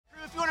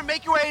if you want to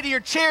make your way to your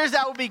chairs,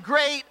 that would be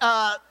great.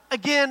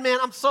 Again, man,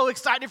 I'm so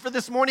excited for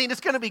this morning. It's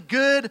going to be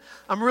good.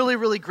 I'm really,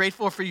 really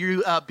grateful for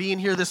you being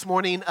here this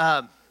morning.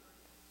 I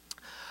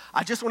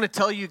just want to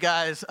tell you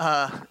guys,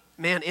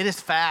 man, it is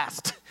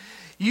fast.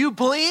 You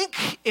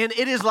blink, and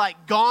it is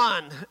like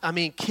gone. I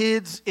mean,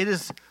 kids, it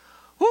is,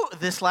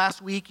 this last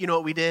week, you know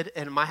what we did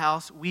in my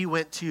house? We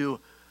went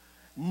to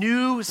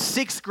new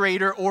sixth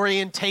grader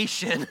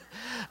orientation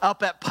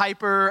up at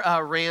Piper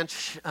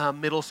Ranch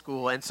Middle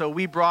School. And so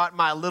we brought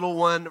my little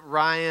one,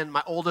 Ryan,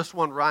 my oldest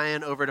one,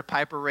 Ryan, over to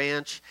Piper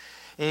Ranch.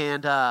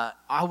 And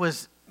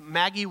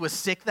Maggie was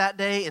sick that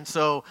day, and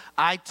so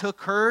I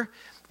took her,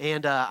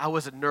 and I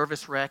was a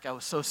nervous wreck. I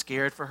was so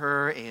scared for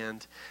her.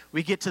 And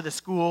we get to the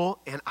school,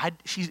 and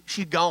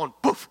she's gone.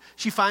 Poof!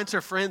 She finds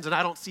her friends, and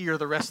I don't see her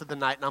the rest of the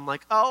night. And I'm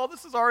like, oh,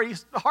 this is already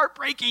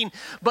heartbreaking.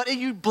 But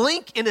you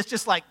blink, and it's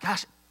just like,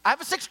 gosh, I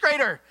have a sixth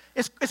grader.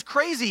 It's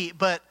crazy,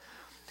 but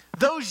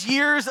those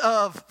years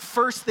of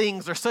first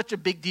things are such a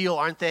big deal,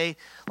 aren't they?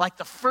 Like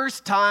the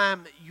first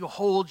time you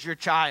hold your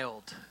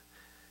child.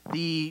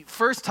 The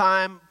first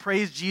time,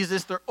 praise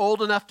Jesus, they're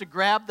old enough to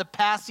grab the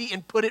passy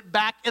and put it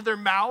back in their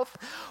mouth.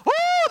 Woo,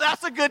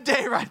 that's a good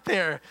day right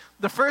there.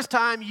 The first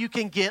time you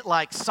can get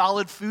like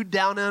solid food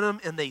down in them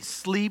and they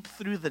sleep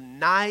through the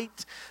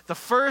night. The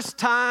first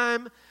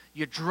time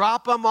you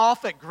drop them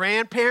off at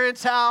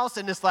grandparents' house,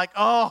 and it's like,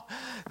 oh,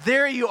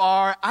 there you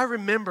are. I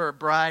remember,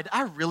 bride,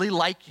 I really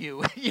like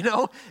you. You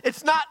know,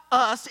 it's not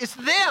us, it's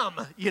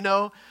them, you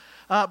know.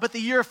 But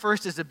the year of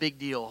first is a big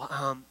deal.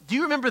 Do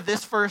you remember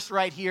this first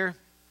right here?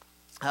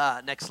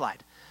 Next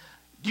slide.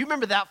 Do you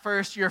remember that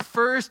first? Your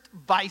first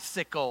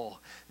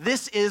bicycle.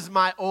 This is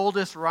my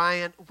oldest,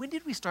 Ryan. When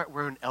did we start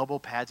wearing elbow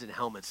pads and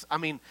helmets? I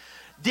mean,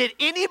 did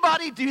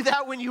anybody do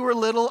that when you were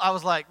little? I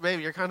was like,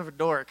 baby, you're kind of a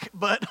dork.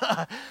 But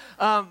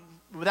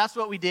that's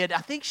what we did. I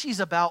think she's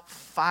about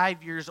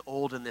 5 years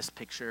old in this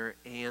picture.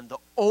 And the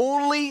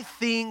only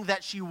thing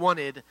that she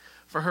wanted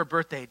for her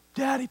birthday,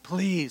 Daddy,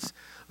 please,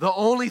 the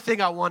only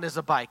thing I want is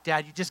a bike.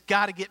 Dad, you just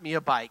got to get me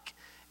a bike.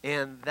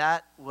 And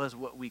that was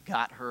what we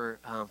got her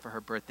for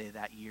her birthday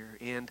that year.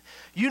 And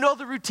you know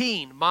the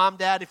routine. Mom,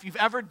 Dad, if you've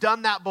ever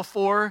done that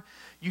before,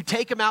 you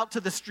take them out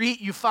to the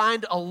street, you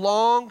find a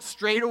long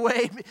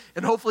straightaway,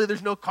 and hopefully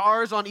there's no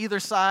cars on either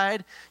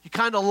side. You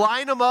kind of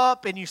line them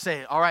up, and you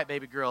say, all right,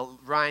 baby girl,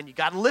 Ryan, you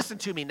got to listen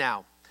to me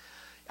now.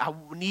 I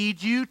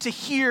need you to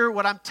hear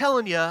what I'm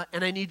telling you,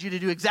 and I need you to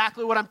do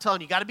exactly what I'm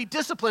telling you. You got to be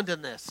disciplined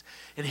in this.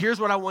 And here's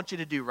what I want you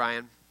to do,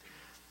 Ryan.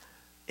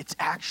 It's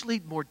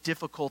actually more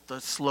difficult the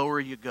slower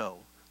you go.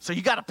 So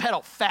you got to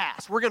pedal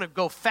fast. We're going to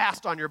go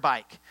fast on your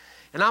bike.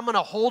 And I'm going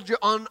to hold you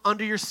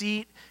under your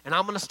seat, and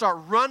I'm going to start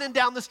running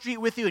down the street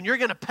with you, and you're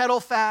going to pedal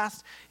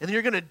fast, and then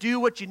you're going to do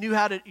what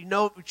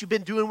what you've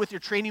been doing with your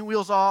training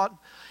wheels on,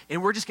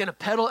 and we're just going to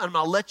pedal, and I'm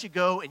going to let you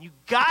go, and you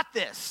got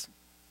this.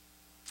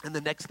 And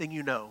the next thing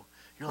you know,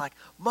 you're like,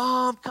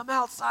 Mom, come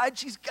outside.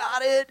 She's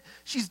got it.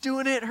 She's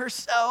doing it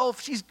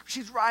herself.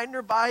 She's riding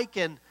her bike,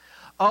 and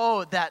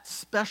oh, that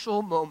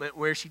special moment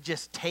where she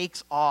just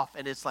takes off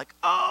and it's like,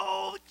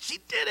 oh, she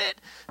did it.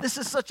 This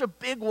is such a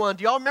big one.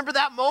 Do y'all remember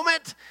that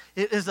moment?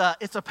 It's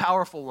a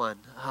powerful one.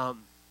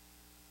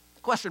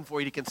 Question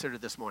for you to consider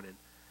this morning.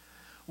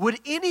 Would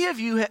any of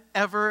you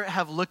ever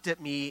have looked at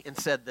me and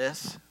said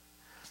this?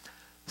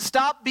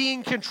 Stop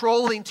being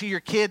controlling to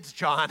your kids,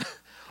 John.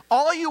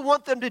 All you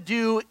want them to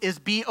do is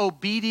be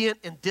obedient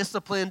and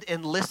disciplined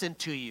and listen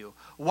to you.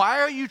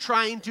 Why are you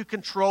trying to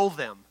control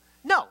them?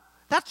 No.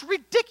 That's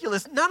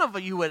ridiculous. None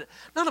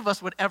of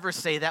us would ever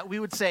say that. We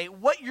would say,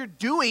 what you're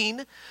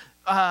doing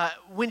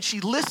when she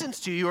listens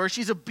to you or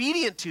she's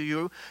obedient to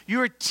you,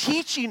 you're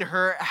teaching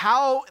her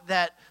how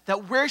that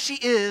where she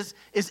is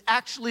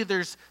actually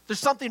there's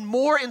something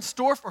more in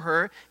store for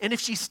her. And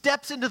if she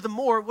steps into the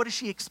more, what does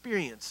she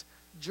experience?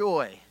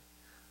 Joy,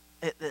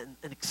 and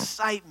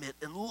excitement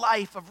and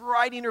life of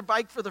riding her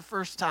bike for the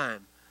first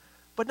time.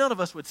 But none of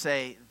us would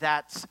say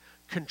that's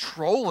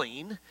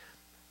controlling.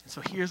 And so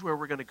here's where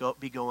we're going to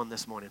be going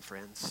this morning,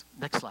 friends.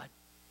 Next slide.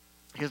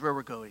 Here's where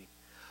we're going.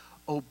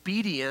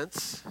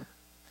 Obedience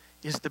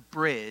is the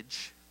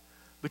bridge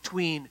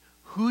between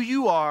who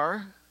you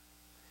are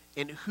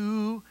and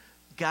who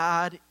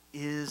God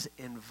is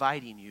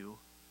inviting you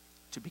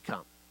to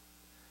become.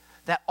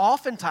 That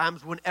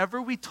oftentimes,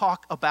 whenever we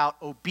talk about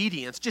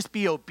obedience, just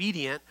be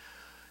obedient,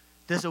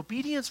 does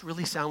obedience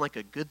really sound like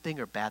a good thing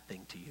or bad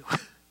thing to you?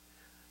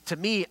 To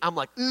me, I'm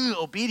like,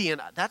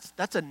 obedient,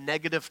 that's a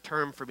negative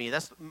term for me.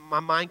 My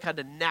mind kind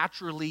of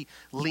naturally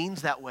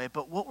leans that way.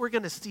 But what we're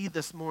going to see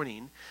this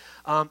morning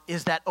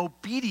is that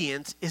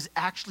obedience is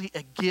actually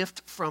a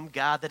gift from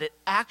God, that it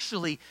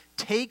actually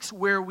takes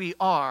where we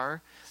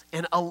are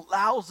and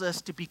allows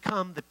us to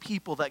become the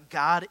people that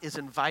God is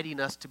inviting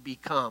us to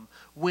become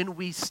when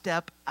we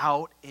step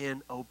out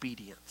in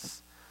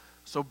obedience.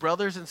 So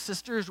brothers and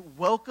sisters,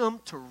 welcome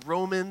to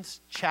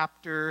Romans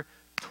chapter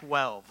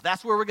 12.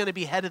 That's where we're going to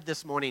be headed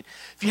this morning.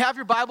 If you have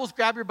your Bibles,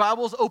 grab your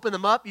Bibles, open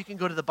them up. You can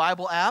go to the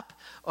Bible app,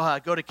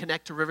 go to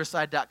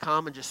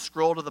connecttoriverside.com and just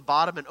scroll to the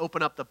bottom and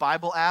open up the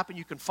Bible app, and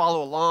you can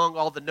follow along.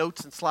 All the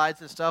notes and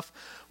slides and stuff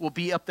will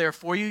be up there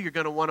for you. You're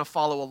going to want to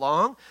follow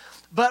along.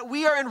 But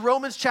we are in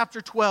Romans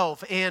chapter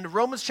 12, and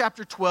Romans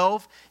chapter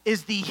 12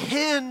 is the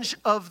hinge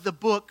of the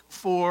book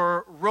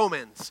for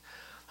Romans.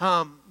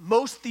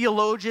 Most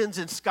theologians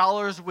and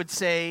scholars would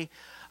say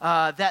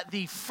that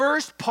the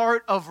first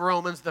part of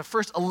Romans, the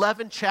first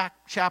 11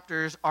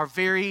 chapters, are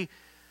very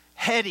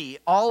heady,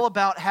 all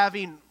about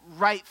having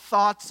right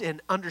thoughts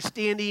and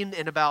understanding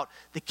and about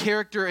the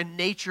character and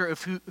nature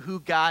of who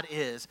God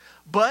is.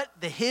 But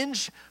the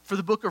hinge for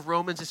the book of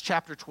Romans is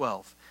chapter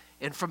 12.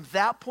 And from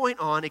that point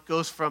on, it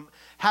goes from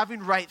having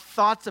right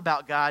thoughts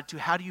about God to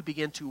how do you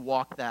begin to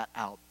walk that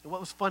out. And what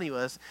was funny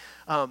was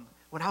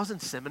when I was in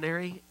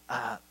seminary,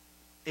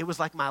 it was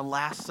like my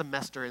last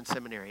semester in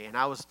seminary, and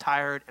I was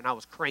tired and I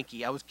was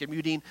cranky. I was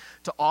commuting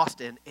to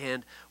Austin,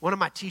 and one of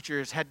my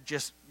teachers had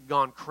just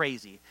gone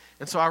crazy.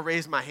 And so I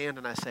raised my hand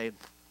and I say,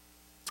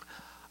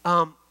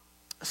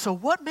 so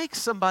what makes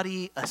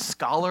somebody a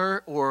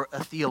scholar or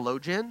a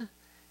theologian?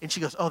 And she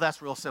goes, oh,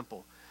 that's real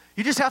simple.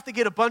 You just have to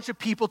get a bunch of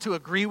people to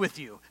agree with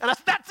you. And I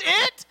said, that's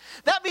it?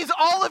 That means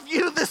all of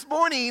you this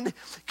morning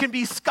can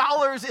be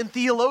scholars and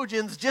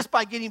theologians just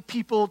by getting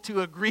people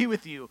to agree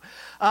with you.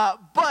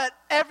 But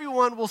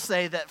everyone will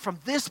say that from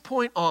this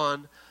point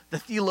on, the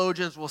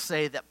theologians will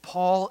say that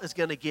Paul is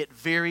going to get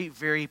very,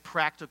 very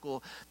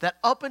practical. That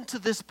up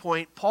until this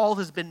point, Paul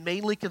has been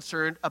mainly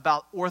concerned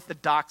about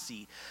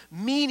orthodoxy,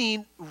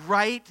 meaning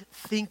right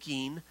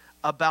thinking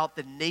about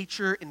the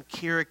nature and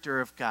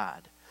character of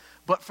God.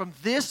 But from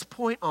this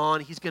point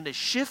on, he's going to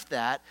shift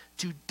that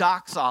to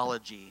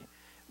doxology,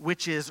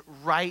 which is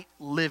right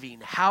living.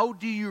 How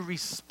do you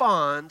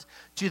respond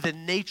to the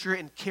nature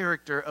and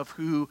character of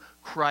who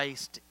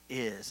Christ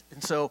is?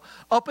 And so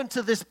up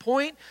until this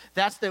point,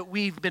 that's that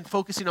we've been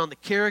focusing on the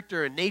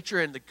character and nature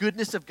and the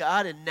goodness of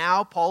God, and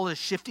now Paul is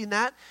shifting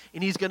that,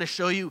 and he's going to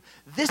show you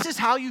this is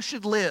how you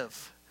should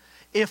live.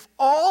 If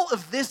all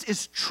of this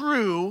is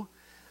true,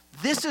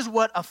 this is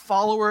what a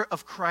follower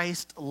of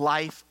Christ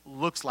life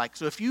looks like.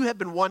 So if you have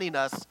been wanting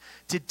us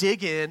to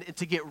dig in and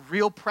to get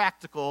real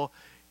practical,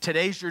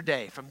 today's your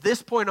day. From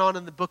this point on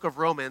in the book of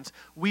Romans,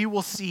 we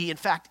will see, in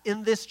fact,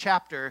 in this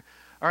chapter,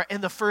 or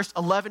in the first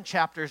 11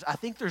 chapters, I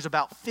think there's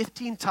about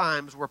 15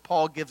 times where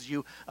Paul gives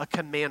you a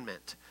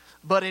commandment.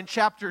 But in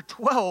chapter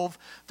 12,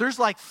 there's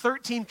like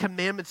 13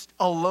 commandments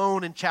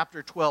alone in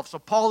chapter 12. So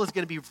Paul is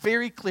going to be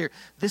very clear.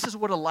 This is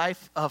what a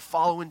life of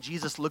following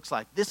Jesus looks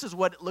like. This is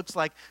what it looks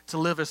like to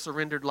live a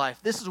surrendered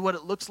life. This is what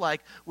it looks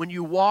like when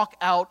you walk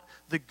out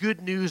the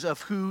good news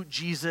of who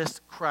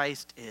Jesus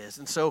Christ is.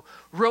 And so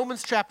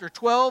Romans chapter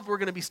 12, we're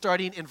going to be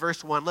starting in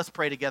verse 1. Let's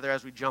pray together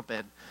as we jump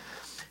in.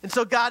 And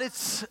so God,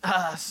 it's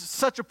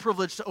such a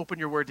privilege to open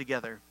your word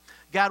together.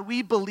 God,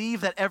 we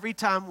believe that every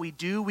time we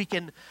do, we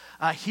can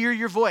hear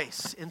your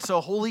voice. And so,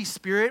 Holy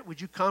Spirit,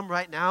 would you come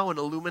right now and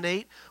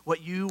illuminate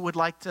what you would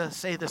like to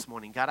say this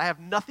morning? God, I have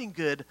nothing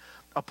good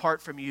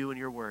apart from you and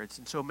your words.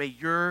 And so may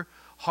your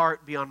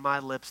heart be on my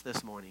lips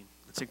this morning.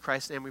 It's in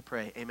Christ's name we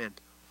pray. Amen.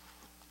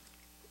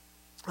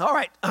 All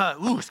right.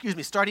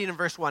 Starting in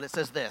verse 1, it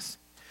says this.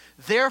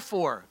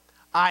 Therefore,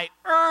 I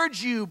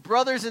urge you,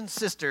 brothers and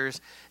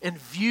sisters, in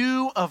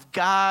view of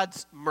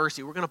God's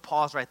mercy. We're going to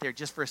pause right there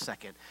just for a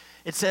second.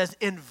 It says,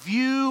 in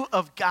view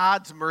of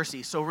God's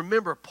mercy. So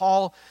remember,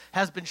 Paul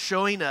has been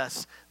showing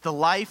us the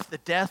life, the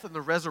death, and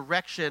the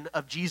resurrection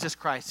of Jesus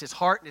Christ, his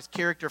heart and his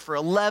character for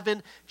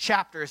 11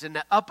 chapters.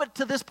 And up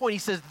to this point, he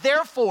says,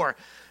 therefore,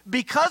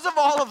 because of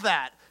all of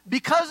that,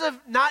 because of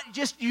not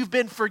just you've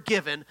been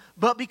forgiven,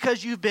 but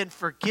because you've been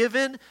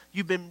forgiven,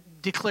 you've been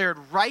declared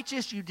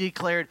righteous, you've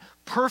declared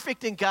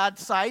perfect in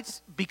God's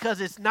sight,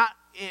 because it's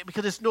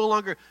no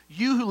longer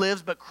you who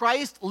lives, but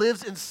Christ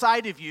lives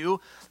inside of you.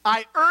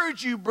 I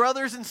urge you,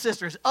 brothers and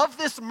sisters, of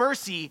this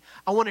mercy,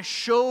 I want to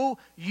show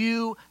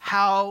you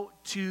how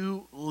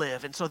to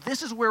live. And so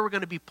this is where we're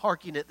going to be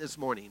parking it this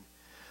morning,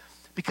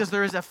 because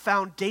there is a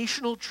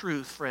foundational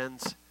truth,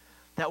 friends,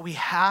 that we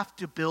have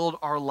to build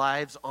our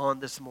lives on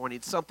this morning.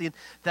 It's something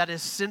that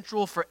is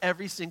central for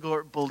every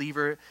single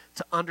believer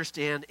to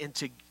understand and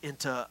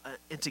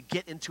to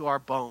get into our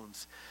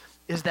bones,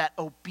 is that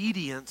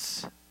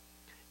obedience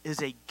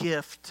is a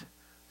gift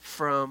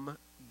from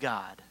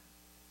God.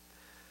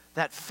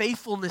 That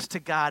faithfulness to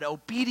God,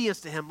 obedience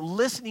to him,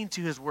 listening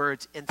to his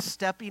words, and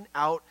stepping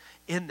out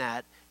in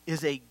that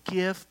is a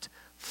gift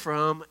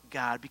from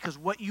God. Because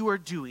what you are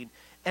doing,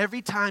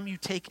 every time you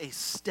take a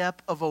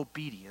step of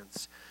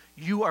obedience,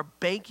 you are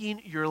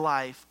banking your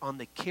life on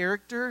the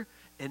character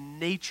and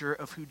nature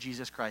of who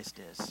Jesus Christ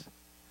is.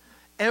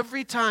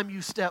 Every time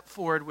you step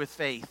forward with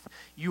faith,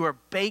 you are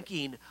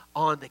banking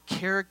on the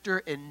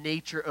character and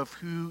nature of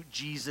who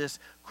Jesus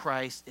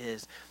Christ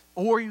is.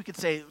 Or you could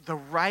say the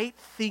right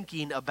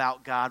thinking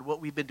about God,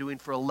 what we've been doing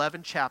for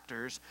 11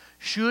 chapters,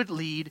 should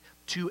lead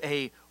to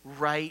a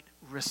right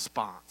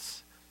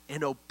response.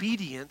 And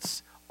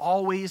obedience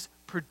always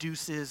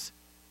produces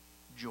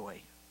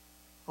joy.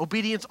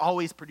 Obedience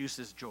always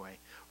produces joy.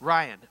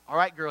 Ryan, all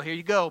right, girl, here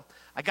you go.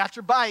 I got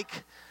your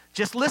bike.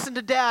 Just listen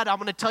to Dad. I'm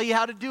going to tell you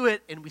how to do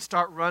it. And we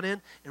start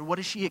running. And what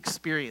does she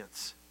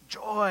experience?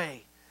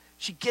 Joy.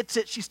 She gets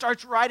it. She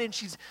starts riding.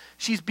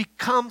 She's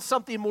become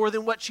something more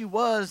than what she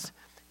was.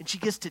 And she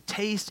gets to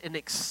taste and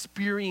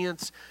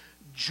experience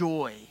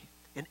joy.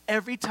 And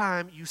every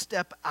time you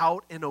step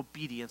out in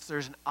obedience,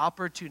 there's an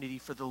opportunity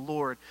for the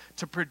Lord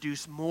to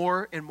produce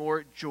more and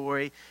more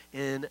joy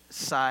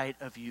inside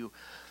of you.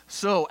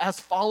 So, as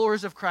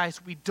followers of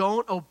Christ, we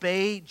don't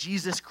obey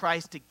Jesus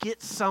Christ to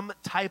get some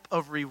type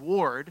of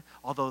reward,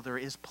 although there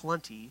is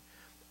plenty.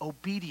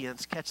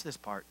 Obedience, catch this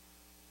part,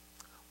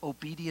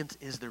 obedience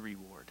is the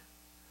reward.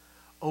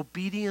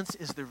 Obedience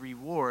is the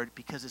reward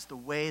because it's the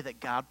way that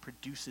God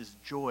produces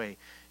joy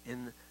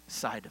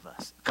inside of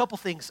us. A couple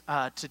things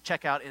to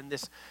check out in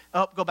this.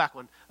 Go back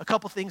one. A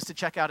couple things to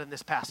check out in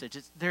this passage.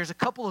 There's a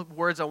couple of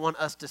words I want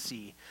us to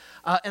see.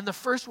 And the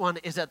first one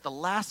is at the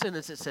last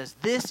sentence. It says,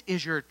 "This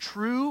is your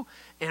true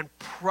and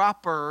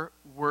proper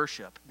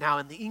worship." Now,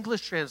 in the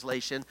English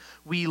translation,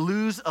 we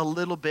lose a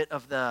little bit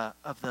of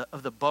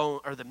the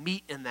bone or the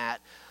meat in that.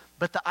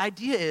 But the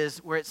idea is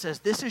where it says,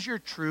 "This is your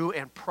true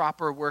and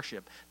proper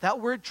worship." That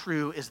word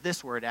 "true" is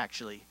this word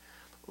actually,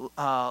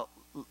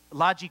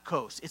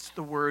 logikos. It's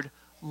the word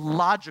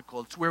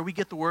logical. It's where we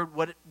get the word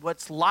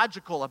what's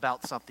logical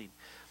about something.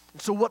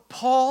 And so what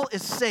Paul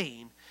is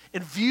saying,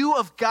 in view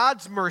of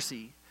God's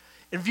mercy,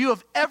 in view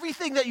of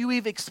everything that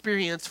you've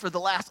experienced for the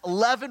last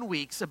 11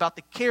 weeks about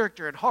the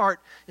character and heart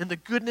and the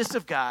goodness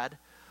of God,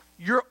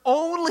 your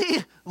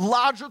only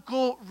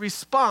logical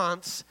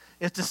response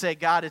is to say,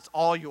 "God, it's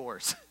all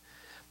yours.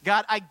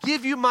 God, I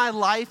give you my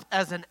life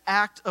as an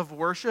act of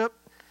worship.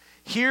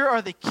 Here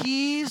are the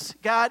keys.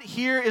 God,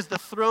 here is the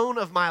throne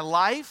of my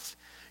life.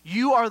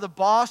 You are the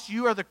boss.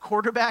 You are the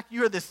quarterback.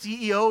 You are the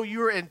CEO.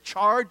 You are in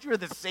charge. You are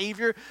the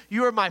Savior.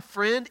 You are my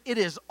friend. It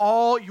is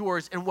all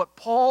yours." And what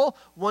Paul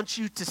wants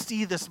you to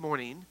see this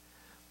morning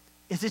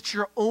is it's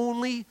your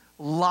only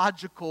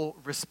logical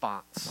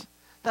response.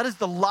 That is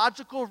the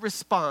logical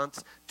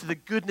response to the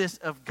goodness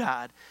of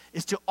God,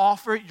 is to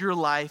offer your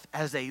life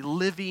as a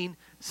living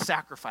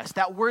sacrifice.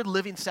 That word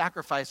living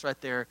sacrifice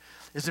right there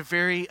is a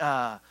very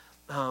a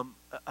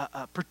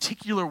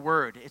particular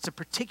word. It's a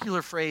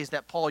particular phrase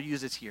that Paul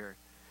uses here.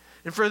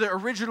 And for the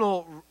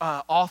original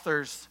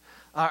authors,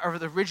 or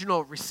the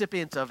original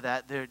recipients of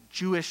that, the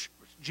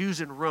Jews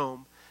in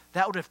Rome,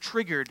 that would have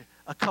triggered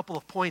a couple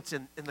of points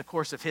in the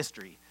course of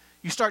history.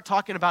 You start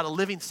talking about a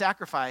living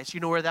sacrifice,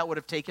 you know where that would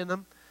have taken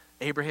them?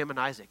 Abraham and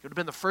Isaac. It would have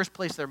been the first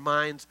place their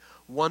minds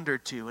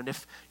wandered to. And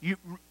if you,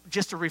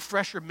 just to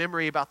refresh your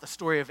memory about the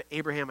story of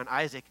Abraham and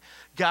Isaac,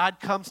 God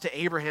comes to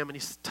Abraham and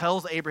he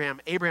tells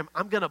Abraham, "Abraham,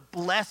 I'm going to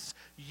bless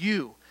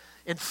you.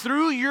 And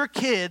through your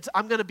kids,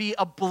 I'm going to be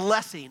a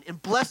blessing.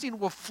 And blessing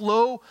will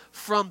flow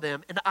from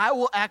them. And I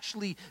will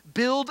actually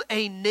build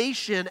a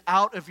nation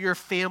out of your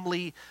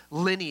family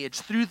lineage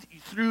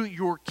through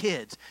your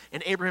kids."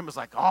 And Abraham was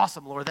like,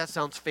 "Awesome, Lord, that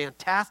sounds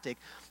fantastic."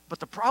 But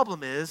the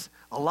problem is,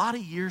 a lot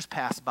of years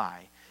pass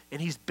by,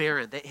 and he's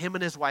barren. Him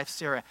and his wife,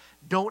 Sarah,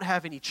 don't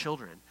have any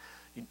children.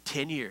 In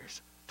 10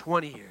 years,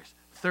 20 years,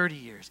 30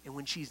 years. And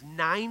when she's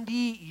 90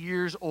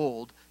 years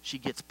old, she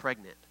gets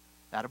pregnant.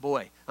 That a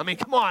boy. I mean,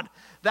 come on.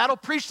 That'll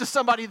preach to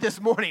somebody this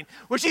morning.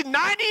 When she's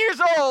 90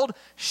 years old,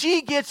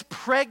 she gets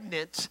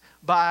pregnant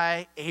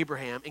by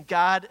Abraham. And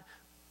God,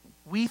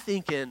 we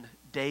think in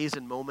days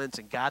and moments,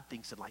 and God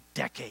thinks in like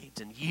decades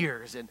and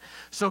years. And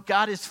so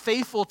God is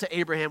faithful to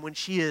Abraham when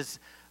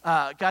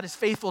God is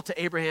faithful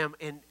to Abraham,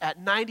 and at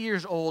 90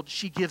 years old,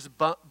 she gives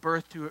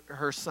birth to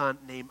her son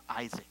named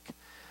Isaac.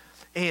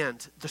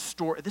 And the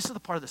story, this is the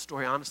part of the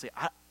story, honestly,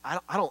 I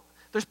don't,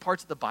 there's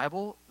parts of the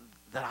Bible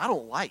that I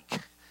don't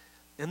like.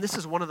 And this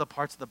is one of the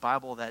parts of the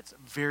Bible that's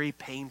very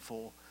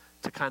painful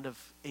to kind of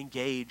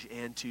engage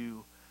and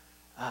to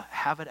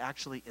have it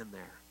actually in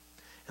there.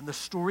 And the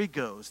story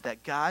goes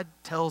that God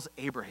tells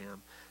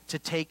Abraham to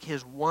take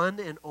his one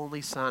and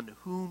only son,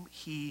 whom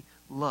he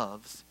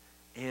loves,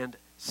 and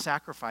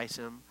sacrifice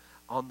him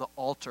on the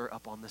altar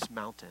up on this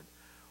mountain.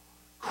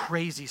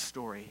 Crazy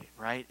story,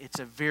 right? It's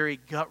a very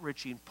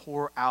gut-wrenching,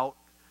 pour out,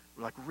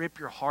 like rip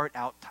your heart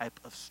out type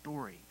of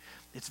story.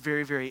 It's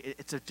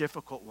it's a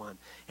difficult one.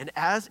 And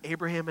as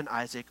Abraham and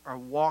Isaac are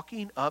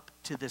walking up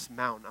to this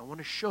mountain, I want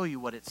to show you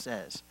what it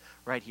says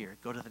right here.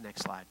 Go to the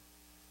next slide.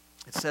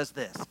 It says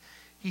this: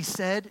 "He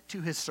said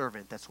to his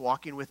servant," that's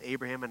walking with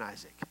Abraham and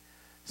Isaac,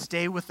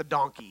 "Stay with the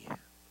donkey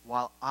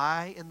while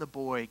I and the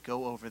boy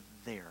go over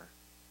there.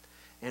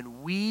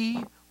 And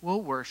we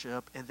will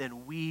worship, and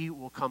then we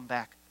will come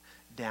back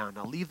down."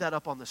 I'll leave that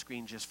up on the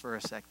screen just for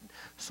a second.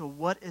 So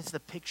what is the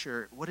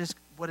picture? What is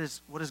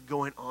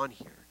going on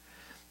here?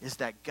 Is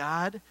that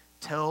God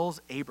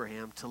tells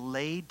Abraham to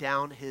lay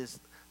down his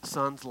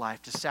son's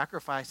life, to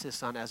sacrifice his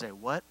son as a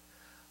what?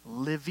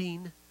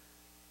 Living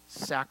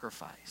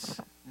sacrifice.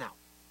 Now,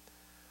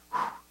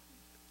 a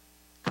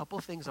couple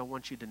of things I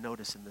want you to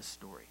notice in this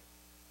story.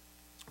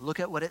 Look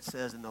at what it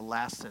says in the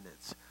last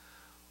sentence.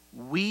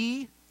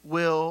 "We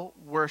will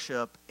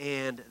worship,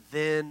 and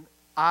then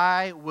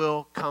I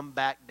will come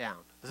back down.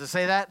 Does it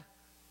say that?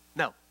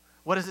 No.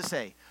 What does it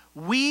say?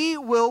 We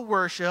will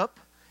worship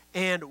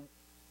and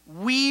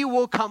we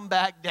will come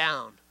back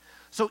down.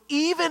 So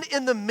even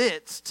in the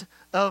midst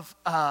of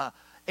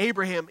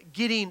Abraham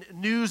getting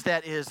news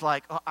that is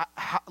like,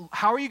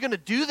 how are you going to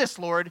do this,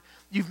 Lord?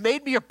 You've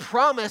made me a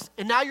promise,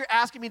 and now you're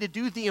asking me to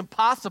do the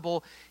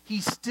impossible.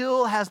 He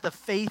still has the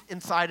faith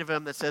inside of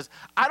him that says,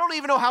 I don't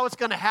even know how it's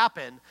going to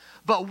happen,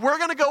 but we're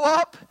going to go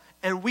up,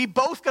 and we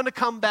both going to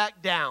come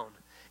back down.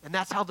 And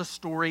that's how the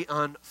story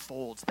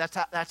unfolds.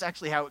 That's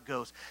actually how it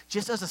goes.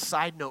 Just as a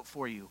side note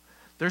for you,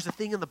 there's a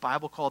thing in the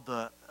Bible called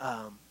the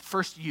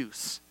first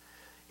use.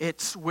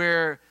 It's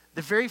where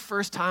the very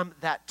first time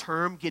that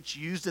term gets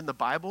used in the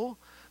Bible,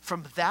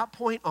 from that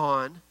point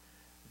on,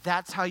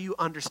 that's how you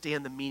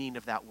understand the meaning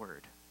of that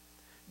word.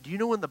 Do you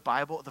know when the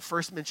Bible, the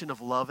first mention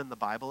of love in the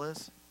Bible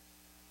is?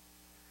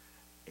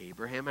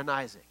 Abraham and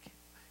Isaac.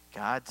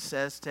 God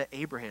says to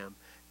Abraham,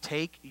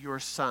 take your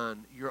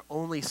son, your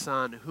only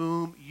son,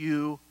 whom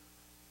you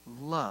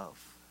love,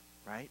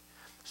 right?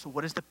 So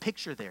what is the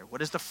picture there?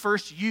 What is the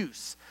first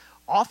use?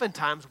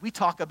 Oftentimes, we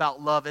talk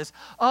about love as,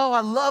 oh, I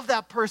love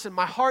that person.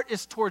 My heart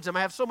is towards them.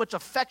 I have so much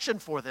affection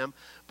for them.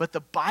 But the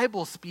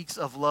Bible speaks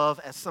of love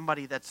as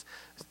somebody that's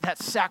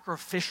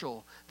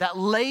sacrificial, that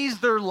lays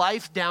their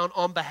life down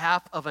on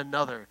behalf of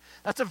another.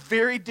 That's a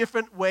very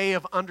different way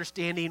of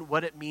understanding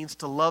what it means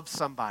to love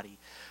somebody.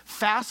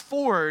 Fast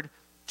forward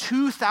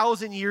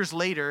 2,000 years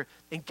later,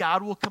 and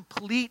God will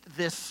complete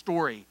this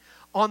story.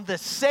 On the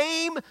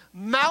same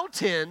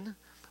mountain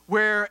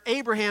where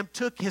Abraham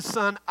took his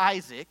son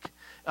Isaac,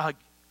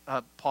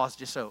 pause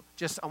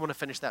I want to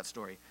finish that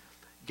story.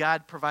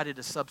 God provided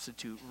a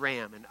substitute,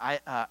 ram, and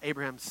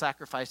Abraham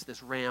sacrificed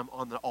this ram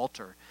on the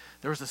altar.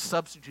 There was a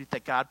substitute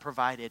that God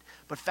provided.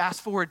 But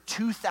fast forward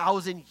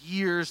 2,000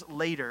 years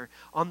later,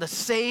 on the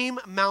same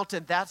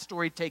mountain that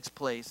story takes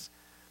place,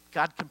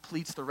 God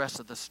completes the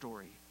rest of the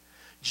story.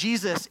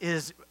 Jesus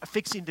is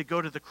fixing to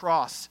go to the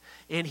cross,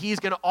 and he's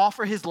going to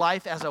offer his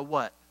life as a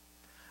what?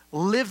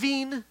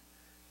 Living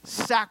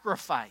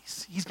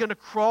sacrifice. He's going to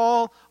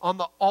crawl on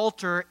the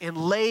altar and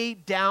lay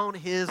down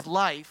his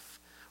life,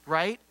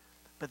 right?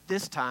 But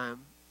this time,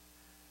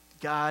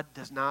 God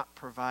does not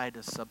provide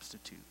a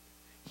substitute.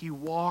 He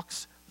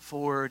walks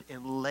forward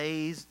and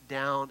lays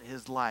down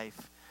his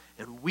life,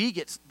 and we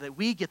get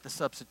the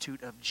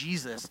substitute of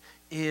Jesus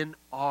in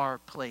our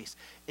place.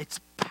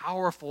 It's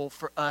powerful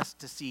for us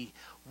to see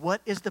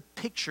what is the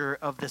picture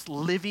of this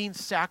living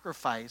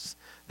sacrifice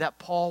that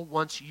Paul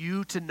wants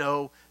you to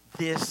know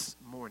this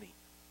morning.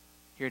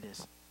 Here it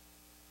is.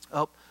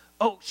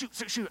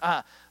 Shoot.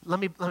 I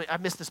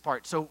missed this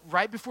part. So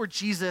right before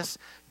Jesus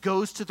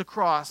goes to the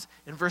cross,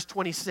 in verse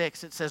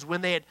 26, it says,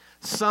 when they had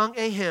sung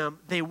a hymn,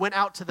 they went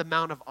out to the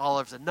Mount of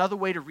Olives. Another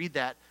way to read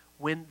that,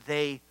 when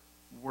they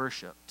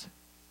worshiped.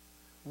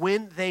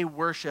 When they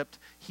worshiped,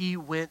 he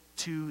went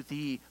to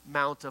the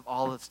Mount of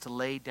Olives to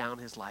lay down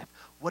his life.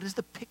 What is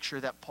the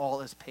picture that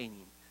Paul is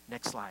painting?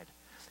 Next slide.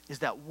 Is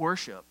that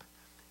worship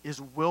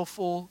is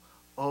willful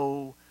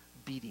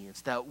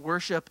obedience. That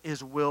worship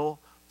is willful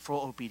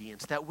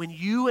obedience. That when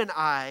you and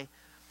I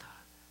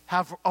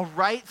have a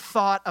right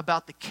thought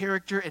about the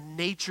character and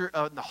nature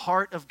of the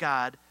heart of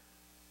God,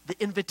 the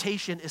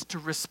invitation is to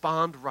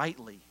respond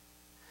rightly.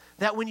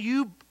 That when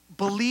you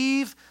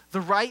believe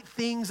the right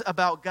things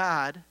about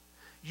God,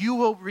 you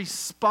will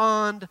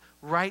respond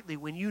rightly.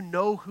 When you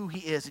know who he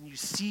is and you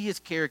see his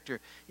character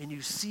and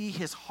you see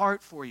his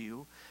heart for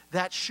you,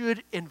 that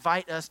should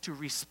invite us to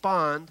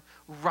respond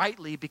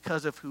rightly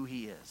because of who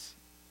he is.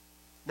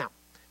 Now,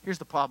 here's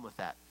the problem with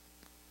that.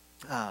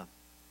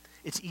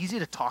 It's easy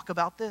to talk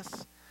about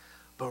this,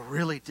 but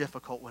really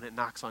difficult when it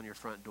knocks on your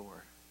front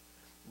door.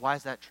 Why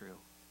is that true?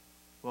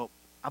 Well,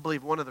 I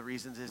believe one of the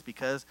reasons is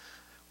because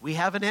we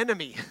have an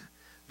enemy.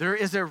 There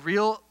is a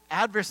real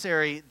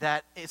adversary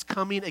that is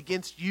coming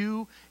against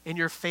you and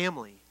your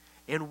family.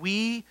 And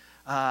we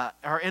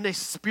are in a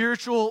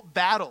spiritual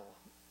battle.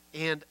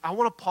 And I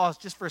want to pause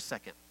just for a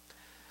second.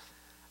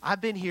 I've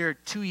been here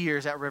 2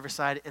 years at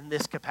Riverside in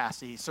this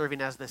capacity,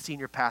 serving as the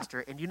senior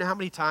pastor. And you know how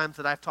many times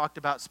that I've talked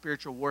about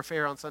spiritual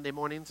warfare on Sunday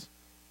mornings?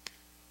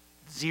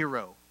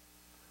 0.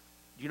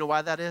 Do you know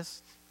why that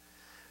is?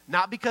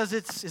 Not because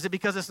is it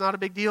because it's not a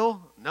big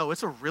deal? No,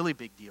 it's a really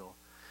big deal.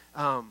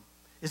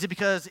 Is it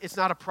because it's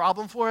not a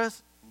problem for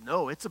us?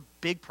 No, it's a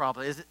big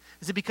problem. Is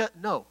it because?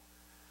 No.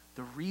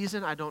 The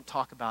reason I don't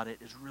talk about it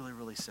is really,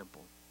 really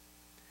simple.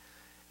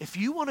 If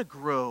you want to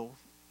grow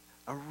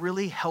a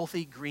really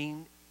healthy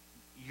green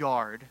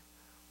yard,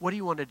 what do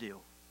you want to do?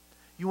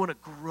 You want to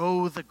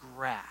grow the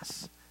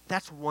grass.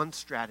 That's one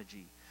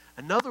strategy.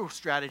 Another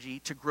strategy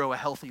to grow a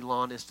healthy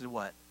lawn is to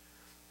what?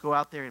 Go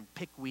out there and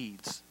pick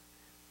weeds.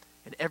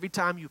 And every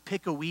time you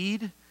pick a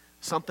weed,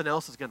 something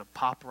else is going to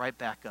pop right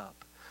back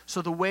up.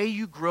 So the way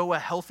you grow a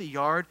healthy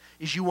yard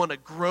is you want to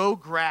grow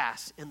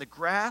grass, and the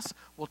grass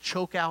will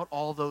choke out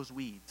all those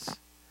weeds.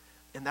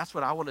 And that's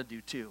what I want to do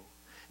too.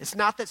 It's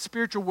not that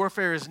spiritual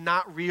warfare is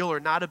not real or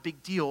not a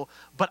big deal,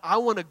 but I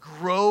want to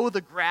grow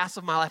the grass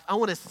of my life. I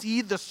want to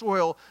seed the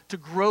soil to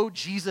grow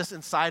Jesus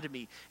inside of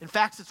me. In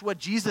fact, it's what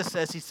Jesus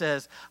says. He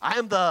says, I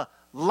am the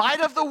light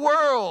of the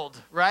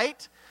world,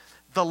 right?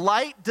 The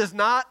light does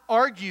not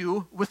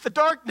argue with the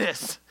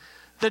darkness.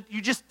 That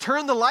you just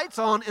turn the lights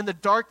on and the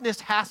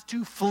darkness has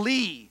to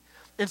flee.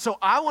 And so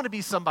I want to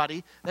be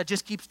somebody that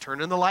just keeps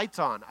turning the lights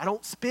on. I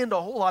don't spend a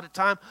whole lot of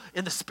time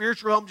in the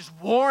spiritual realm just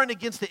warring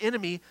against the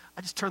enemy.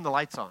 I just turn the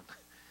lights on.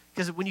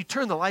 Because when you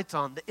turn the lights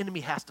on, the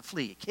enemy has to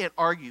flee. It can't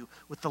argue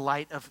with the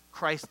light of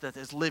Christ that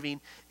is living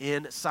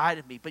inside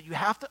of me. But you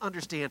have to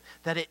understand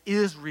that it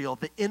is real.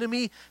 The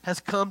enemy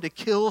has come to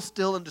kill,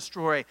 steal, and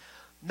destroy,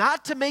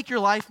 not to make your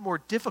life more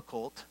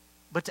difficult,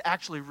 but to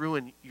actually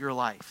ruin your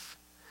life.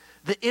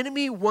 The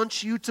enemy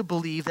wants you to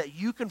believe that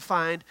you can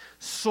find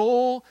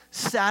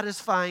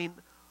soul-satisfying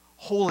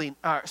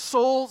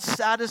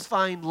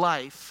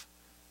life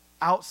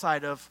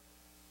outside of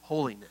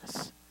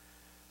holiness.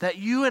 That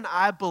you and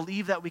I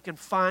believe that we can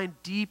find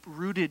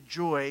deep-rooted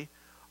joy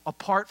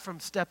apart from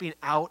stepping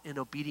out in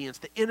obedience.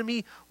 The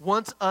enemy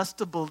wants us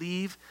to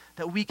believe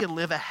that we can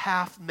live a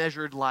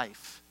half-measured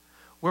life,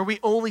 where we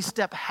only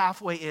step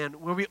halfway in,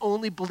 where we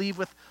only believe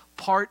with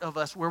part of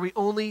us, where we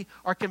only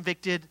are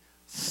convicted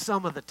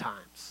some of the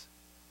times.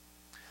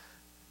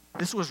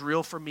 This was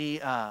real for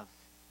me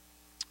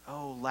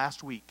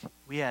last week.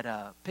 We had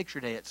a picture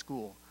day at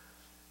school,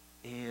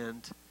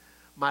 and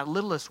my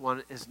littlest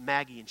one is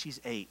Maggie, and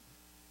she's 8.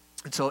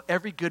 And so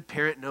every good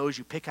parent knows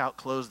you pick out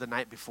clothes the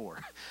night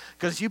before.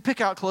 Because you pick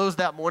out clothes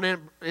that morning,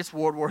 it's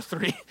World War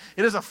III.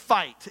 It is a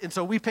fight. And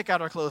so we pick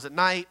out our clothes at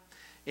night,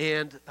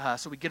 and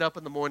so we get up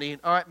in the morning.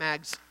 All right,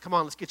 Mags, come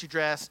on, let's get you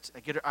dressed.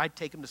 I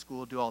take them to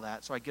school, do all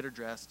that. So I get her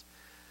dressed.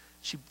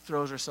 She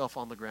throws herself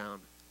on the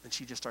ground, and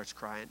she just starts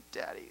crying.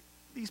 Daddy,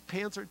 these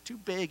pants are too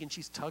big, and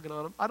she's tugging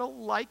on them. I don't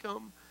like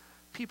them.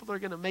 People are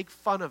going to make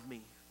fun of me.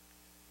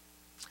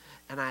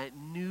 And I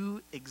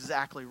knew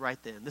exactly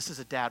right then. This is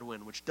a dad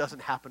win, which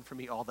doesn't happen for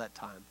me all that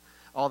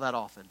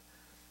often.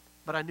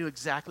 But I knew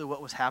exactly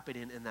what was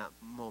happening in that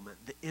moment.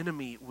 The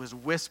enemy was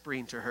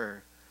whispering to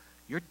her,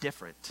 you're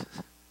different.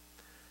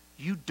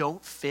 You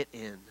don't fit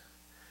in.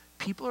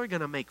 People are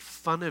going to make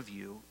fun of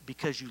you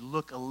because you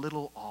look a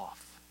little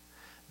off.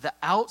 The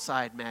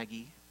outside,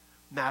 Maggie,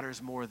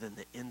 matters more than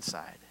the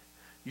inside.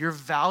 Your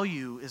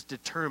value is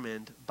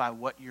determined by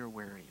what you're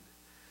wearing.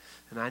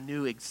 And I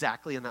knew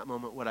exactly in that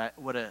moment what I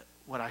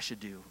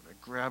should do. I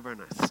grab her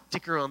and I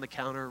stick her on the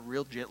counter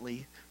real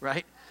gently,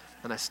 right?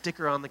 And I stick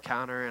her on the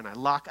counter and I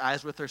lock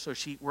eyes with her so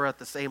we're at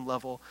the same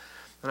level.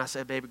 And I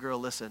say, baby girl,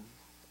 listen,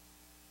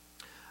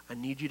 I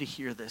need you to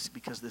hear this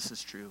because this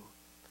is true.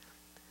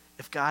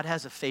 If God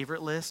has a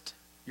favorite list,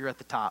 you're at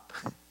the top.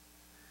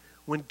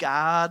 When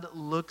God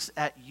looks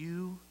at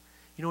you,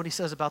 you know what he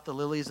says about the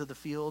lilies of the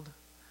field?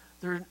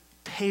 They're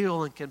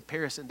pale in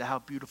comparison to how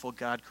beautiful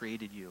God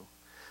created you.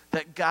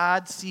 That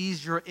God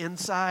sees your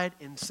inside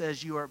and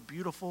says you are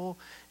beautiful,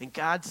 and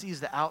God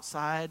sees the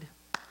outside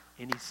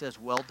and he says,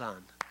 well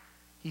done.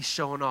 He's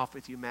showing off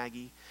with you,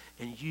 Maggie,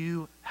 and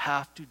you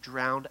have to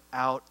drown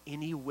out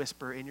any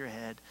whisper in your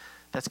head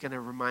that's going to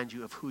remind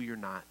you of who you're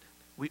not.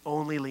 We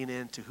only lean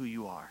into who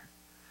you are.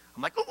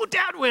 I'm like, oh,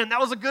 dad win.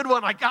 That was a good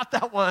one. I got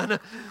that one.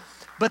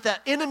 But the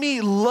enemy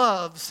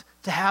loves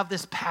to have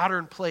this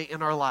pattern play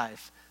in our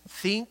life.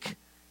 Think,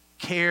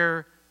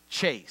 care,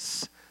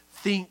 chase.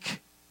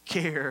 Think,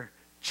 care,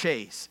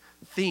 chase.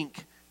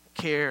 Think,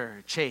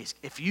 care, chase.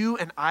 If you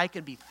and I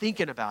can be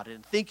thinking about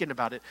it,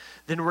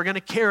 then we're going to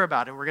care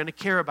about it. We're going to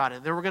care about it.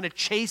 And then we're going to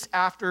chase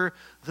after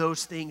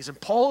those things. And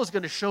Paul is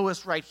going to show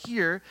us right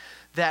here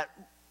that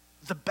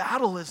the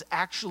battle is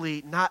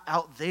actually not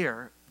out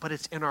there, but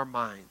it's in our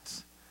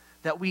minds.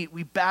 That we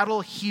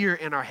battle here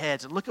in our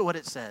heads. And look at what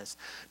it says.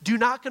 Do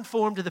not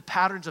conform to the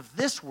patterns of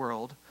this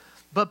world,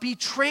 but be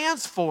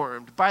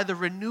transformed by the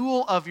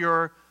renewal of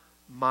your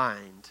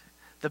mind.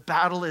 The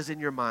battle is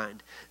in your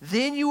mind.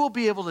 Then you will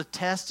be able to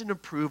test and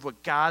approve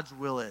what God's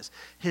will is.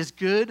 His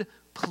good,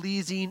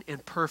 pleasing,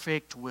 and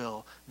perfect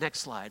will.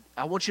 Next slide.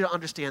 I want you to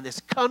understand this.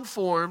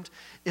 Conformed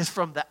is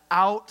from the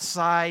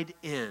outside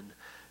in.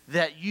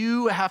 That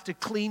you have to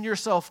clean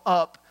yourself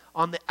up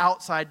on the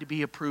outside to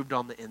be approved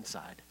on the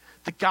inside.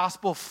 The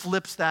gospel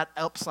flips that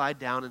upside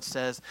down and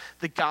says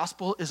the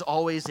gospel is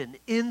always an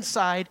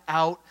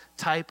inside-out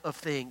type of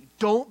thing.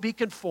 Don't be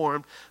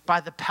conformed by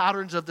the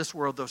patterns of this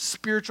world, those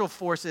spiritual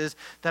forces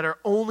that are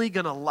only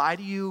going to lie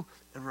to you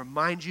and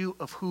remind you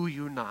of who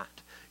you're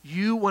not.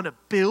 You want to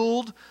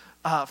build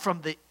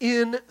from the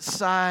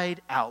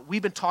inside out.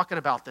 We've been talking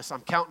about this. I'm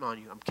counting on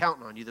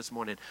you this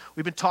morning.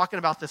 We've been talking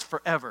about this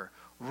forever.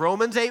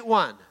 Romans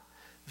 8:1.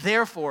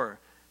 Therefore,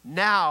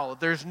 now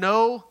there's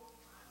no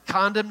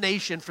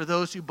condemnation for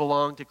those who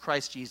belong to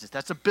Christ Jesus.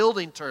 That's a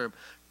building term.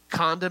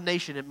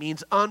 Condemnation. It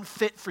means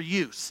unfit for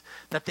use.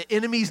 That the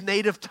enemy's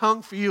native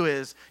tongue for you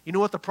is, you know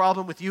what the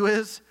problem with you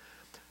is?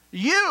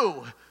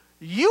 You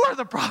are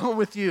the problem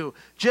with you.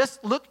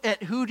 Just look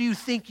at who do you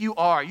think you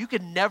are. You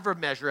can never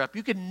measure up.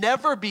 You can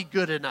never be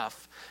good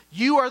enough.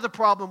 You are the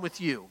problem with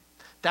you.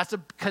 That's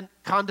a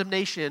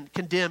condemnation.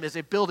 Condemn is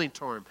a building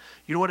term.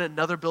 You know what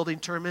another building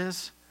term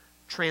is?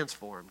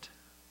 Transformed.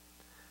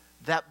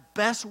 That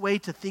best way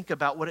to think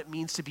about what it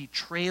means to be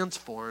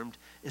transformed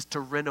is to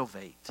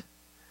renovate.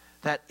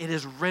 That it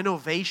is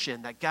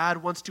renovation, that God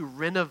wants to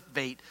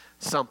renovate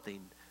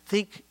something.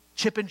 Think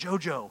Chip and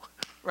JoJo,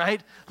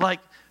 right? Like,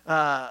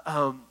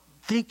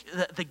 think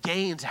the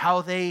Gaines,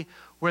 how the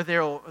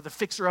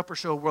Fixer-Upper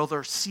show, where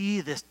they'll see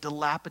this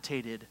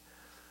dilapidated,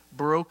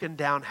 broken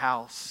down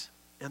house,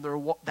 and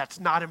that's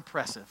not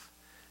impressive.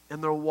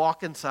 And they'll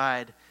walk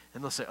inside,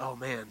 and they'll say, oh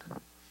man,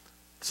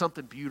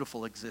 something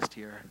beautiful exists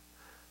here.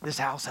 This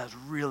house has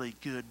really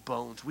good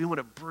bones. We want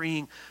to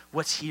bring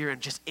what's here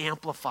and just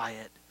amplify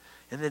it.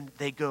 And then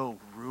they go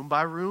room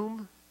by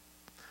room,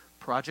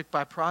 project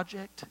by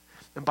project,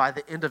 and by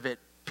the end of it,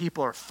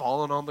 people are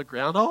falling on the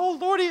ground. Oh,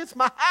 Lordy, it's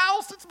my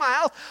house. It's my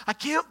house. I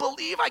can't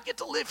believe I get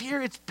to live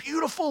here. It's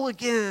beautiful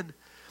again.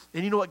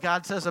 And you know what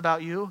God says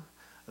about you?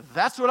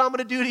 That's what I'm going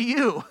to do to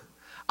you.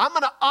 I'm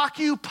going to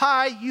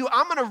occupy you.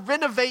 I'm going to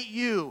renovate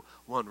you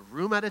one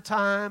room at a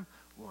time,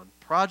 one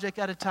project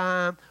at a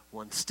time,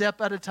 one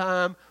step at a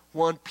time,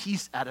 one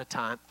piece at a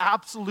time.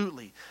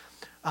 Absolutely.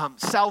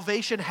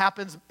 Salvation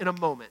happens in a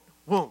moment.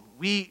 Boom.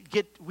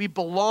 We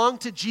belong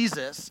to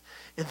Jesus,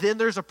 and then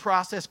there's a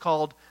process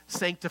called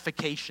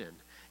sanctification.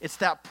 It's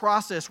that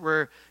process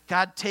where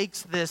God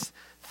takes this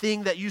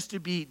thing that used to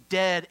be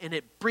dead and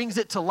it brings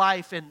it to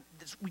life, and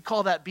we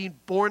call that being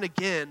born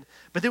again.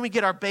 But then we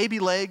get our baby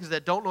legs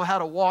that don't know how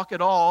to walk at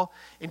all,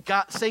 and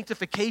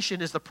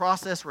sanctification is the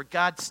process where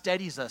God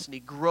steadies us and he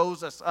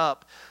grows us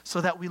up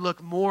so that we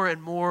look more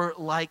and more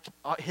like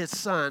his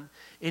son,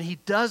 and he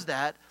does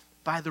that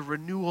by the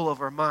renewal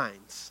of our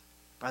minds.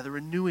 By the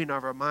renewing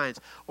of our minds,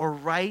 or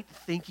right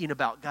thinking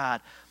about God.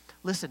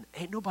 Listen,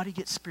 ain't nobody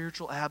gets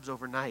spiritual abs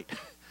overnight.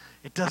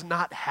 It does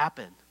not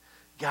happen.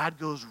 God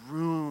goes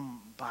room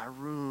by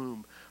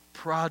room,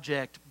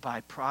 project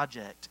by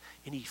project,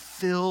 and he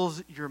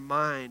fills your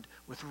mind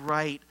with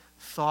right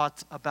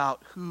thoughts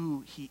about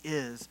who he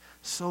is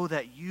so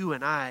that you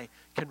and I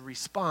can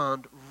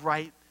respond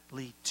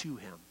rightly to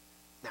him.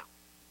 Now,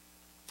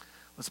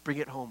 let's bring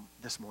it home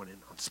this morning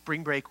on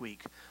spring break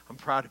week. I'm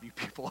proud of you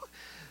people.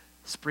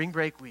 Spring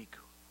break week,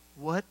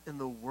 what in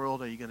the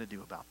world are you going to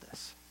do about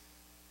this?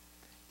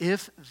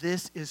 If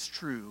this is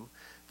true,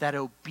 that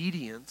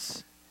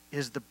obedience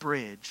is the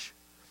bridge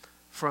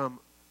from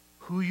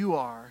who you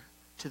are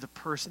to the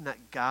person that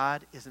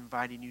God is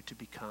inviting you to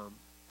become,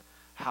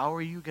 how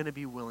are you going to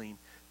be willing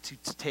to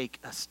take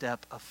a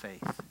step of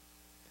faith?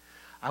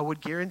 I would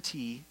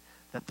guarantee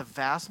that the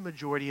vast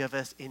majority of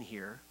us in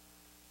here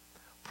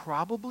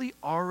probably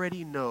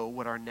already know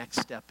what our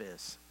next step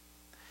is.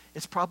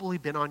 It's probably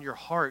been on your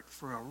heart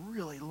for a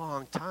really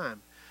long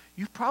time.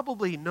 You've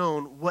probably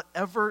known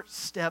whatever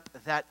step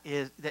that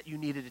is that you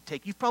needed to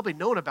take. You've probably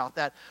known about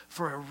that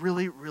for a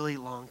really, really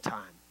long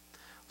time.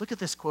 Look at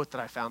this quote that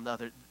I found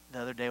the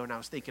other day when I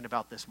was thinking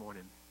about this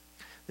morning.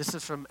 This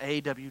is from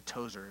A.W.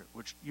 Tozer,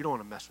 which you don't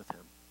want to mess with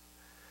him.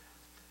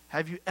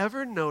 Have you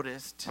ever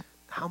noticed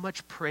how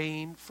much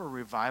praying for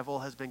revival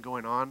has been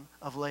going on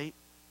of late?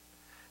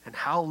 And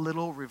how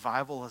little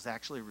revival has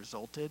actually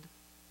resulted?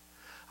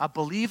 I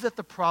believe that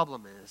the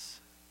problem is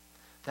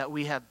that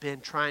we have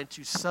been trying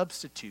to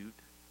substitute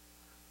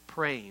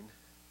praying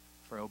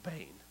for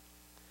obeying,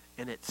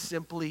 and it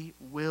simply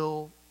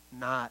will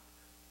not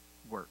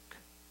work.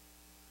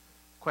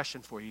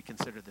 Question for you,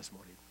 consider this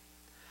morning.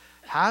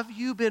 Have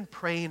you been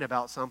praying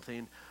about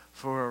something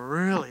for a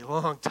really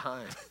long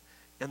time,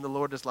 and the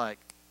Lord is like,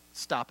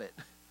 stop it.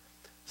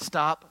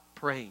 Stop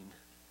praying.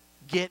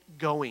 Get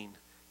going.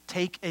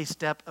 Take a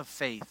step of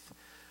faith.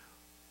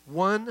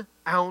 1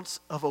 ounce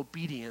of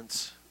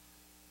obedience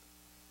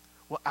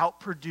will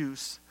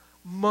outproduce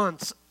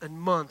months and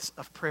months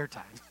of prayer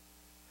time.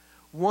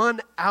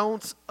 1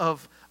 ounce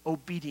of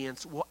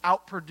obedience will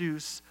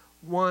outproduce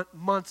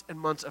months and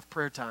months of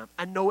prayer time.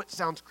 I know it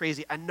sounds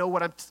crazy. I know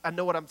what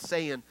I'm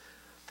saying.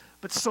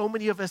 But so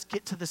many of us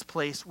get to this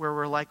place where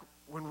we're like,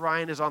 when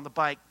Ryan is on the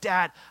bike,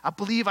 Dad, I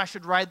believe I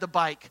should ride the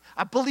bike.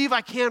 I believe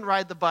I can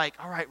ride the bike.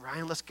 All right,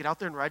 Ryan, let's get out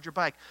there and ride your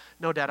bike.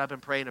 No, Dad, I've been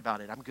praying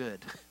about it. I'm good.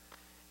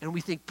 And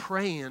we think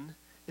praying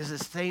is the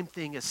same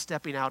thing as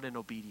stepping out in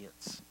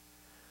obedience.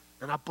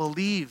 And I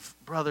believe,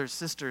 brothers,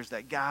 sisters,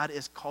 that God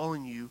is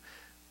calling you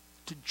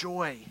to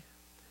joy.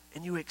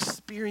 And you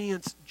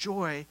experience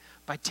joy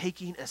by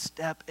taking a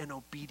step in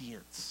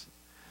obedience.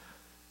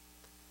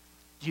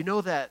 Do you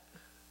know that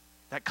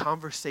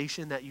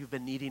conversation that you've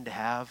been needing to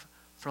have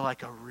for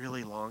like a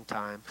really long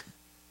time?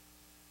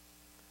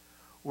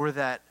 Or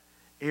that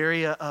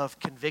area of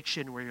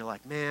conviction where you're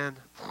like, man,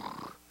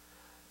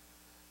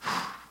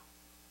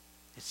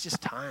 it's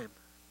just time.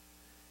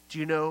 Do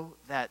you know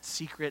that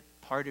secret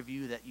part of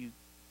you that you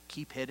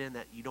keep hidden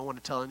that you don't want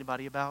to tell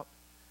anybody about?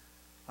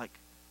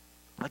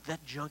 Like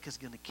that junk is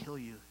going to kill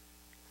you.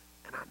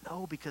 And I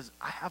know because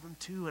I have them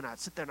too, and I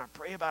sit there and I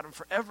pray about them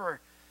forever.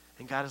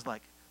 And God is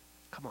like,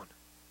 come on,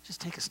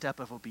 just take a step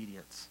of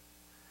obedience.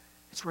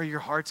 It's where your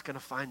heart's going to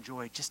find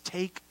joy. Just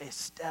take a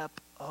step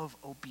of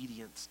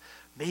obedience.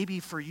 Maybe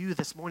for you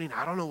this morning,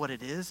 I don't know what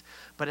it is,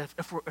 but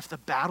if the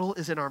battle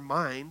is in our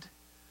mind,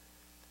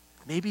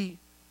 maybe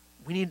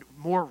we need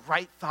more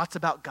right thoughts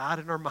about God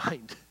in our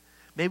mind.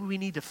 Maybe we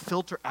need to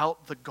filter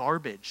out the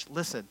garbage.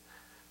 Listen,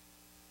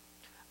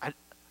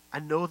 I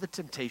know the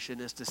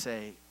temptation is to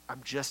say,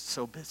 I'm just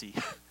so busy.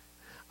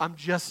 I'm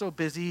just so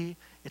busy.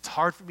 It's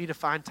hard for me to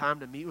find time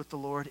to meet with the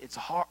Lord. It's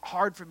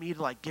hard for me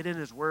to get in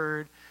his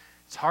word.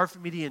 It's hard for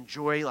me to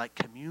enjoy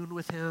commune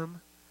with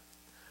him.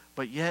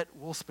 But yet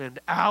we'll spend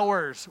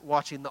hours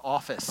watching The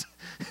Office.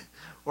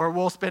 Or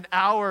we'll spend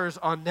hours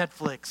on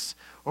Netflix.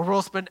 Or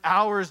we'll spend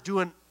hours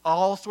doing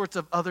all sorts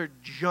of other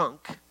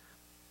junk.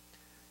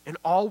 And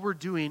all we're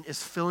doing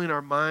is filling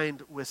our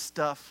mind with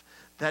stuff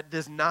that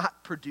does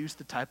not produce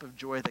the type of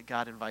joy that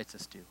God invites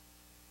us to.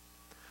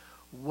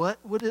 What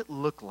would it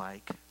look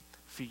like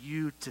for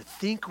you to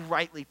think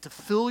rightly, to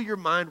fill your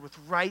mind with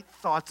right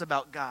thoughts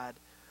about God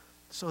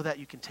so that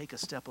you can take a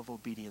step of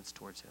obedience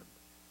towards him?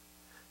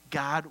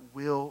 God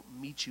will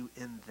meet you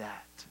in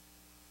that.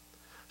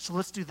 So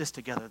let's do this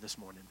together this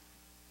morning.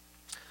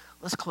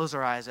 Let's close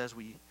our eyes as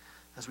we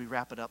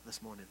wrap it up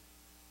this morning.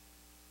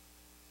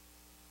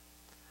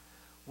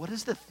 What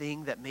is the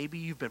thing that maybe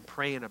you've been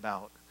praying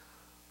about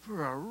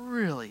for a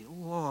really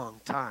long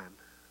time?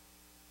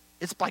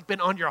 It's been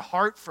on your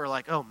heart for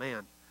oh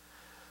man.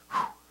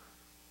 Whew.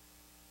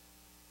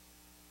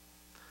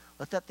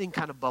 Let that thing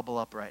kind of bubble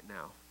up right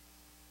now.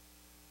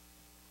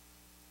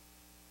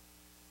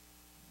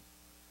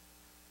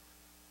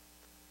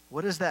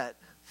 What is that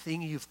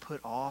thing you've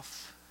put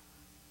off?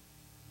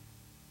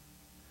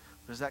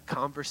 What is that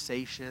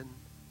conversation?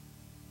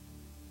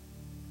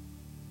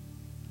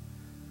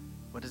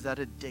 What is that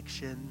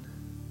addiction?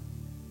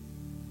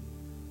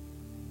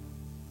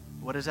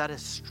 What is that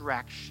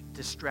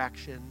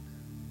distraction?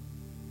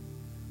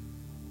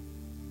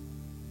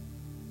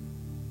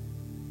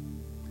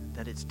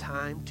 That it's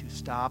time to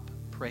stop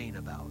praying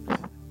about.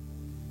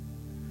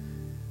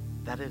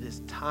 That it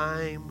is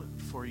time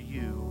for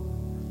you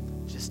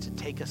just to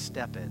take a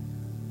step in.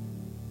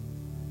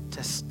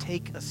 To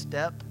take a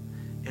step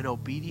in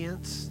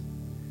obedience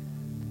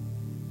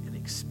and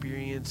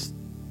experience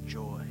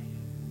joy.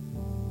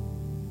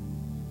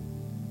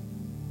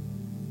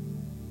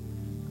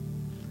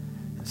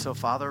 And so,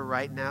 Father,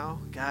 right now,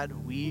 God,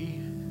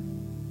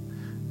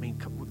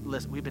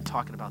 listen, we've been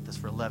talking about this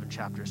for 11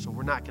 chapters, so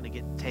we're not going to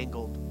get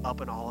tangled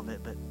up in all of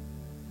it, but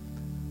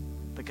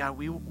God,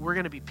 we're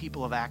going to be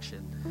people of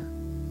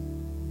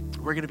action.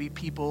 We're going to be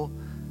people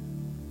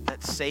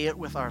that say it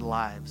with our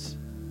lives.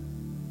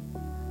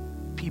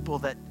 People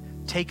that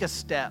take a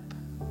step,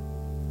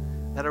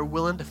 that are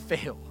willing to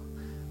fail,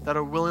 that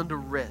are willing to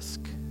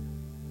risk.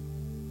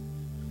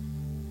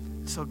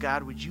 So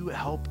God, would you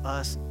help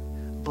us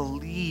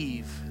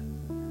believe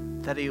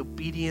that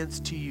obedience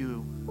to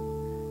you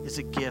is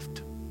a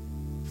gift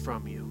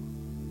from you.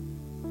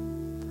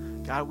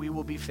 God, we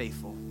will be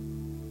faithful.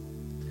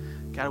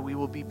 God, we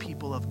will be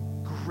people of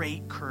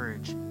great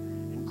courage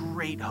and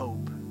great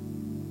hope.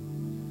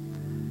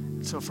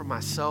 And so for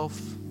myself,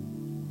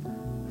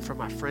 for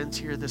my friends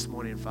here this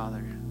morning,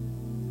 Father,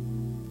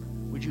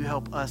 would you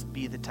help us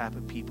be the type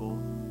of people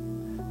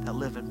that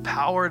live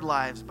empowered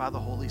lives by the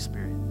Holy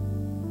Spirit,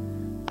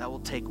 that will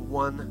take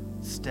one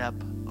step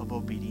of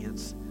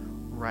obedience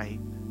right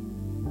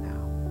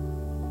now.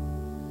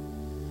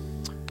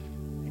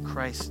 In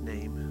Christ's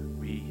name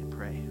we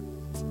pray.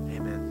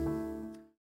 Amen.